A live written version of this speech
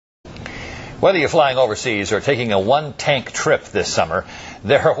Whether you're flying overseas or taking a one-tank trip this summer,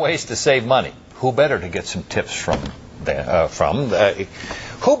 there are ways to save money. Who better to get some tips from? Who better?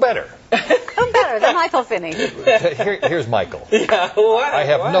 Who better than Michael Finney? Here's Michael. Yeah, what? I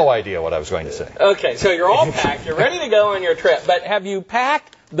have no idea what I was going to say. Okay, so you're all packed. You're ready to go on your trip. But have you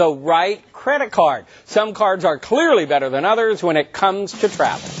packed the right credit card? Some cards are clearly better than others when it comes to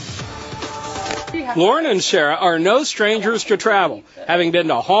travel. Lauren and Sarah are no strangers to travel, having been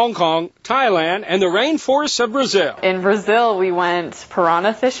to Hong Kong, Thailand, and the rainforests of Brazil. In Brazil, we went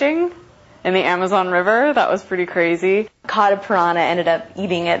piranha fishing in the Amazon River. That was pretty crazy. Caught a piranha, ended up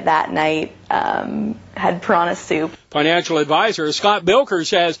eating it that night, had piranha soup. Financial advisor Scott Bilker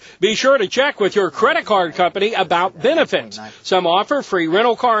says be sure to check with your credit card company about benefits. Some offer free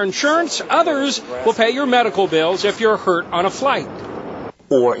rental car insurance. Others will pay your medical bills if you're hurt on a flight.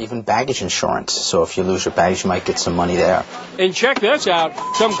 Or even baggage insurance. So if you lose your baggage, you might get some money there. And check this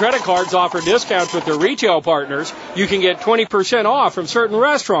out. Some credit cards offer discounts with their retail partners. You can get 20% off from certain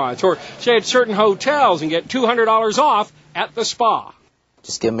restaurants or stay at certain hotels and get $200 off at the spa.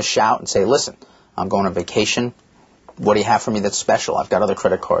 Just give them a shout and say, listen, I'm going on vacation. What do you have for me that's special? I've got other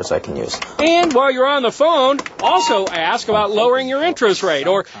credit cards I can use. And while you're on the phone, also ask about lowering your interest rate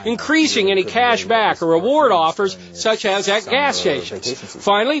or increasing any cash back or reward offers, such as at gas stations.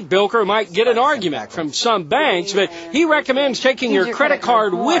 Finally, Bilker might get an argument from some banks, but he recommends taking your credit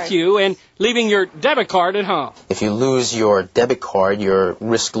card with you and leaving your debit card at home. If you lose your debit card, you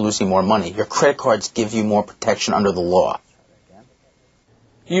risk losing more money. Your credit cards give you more protection under the law.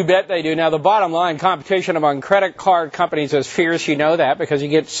 You bet they do. Now, the bottom line, competition among credit card companies is fierce. You know that because you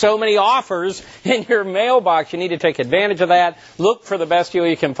get so many offers in your mailbox. You need to take advantage of that. Look for the best deal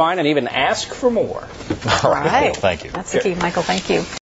you can find and even ask for more. All right. Thank you. That's the key, Michael. Thank you.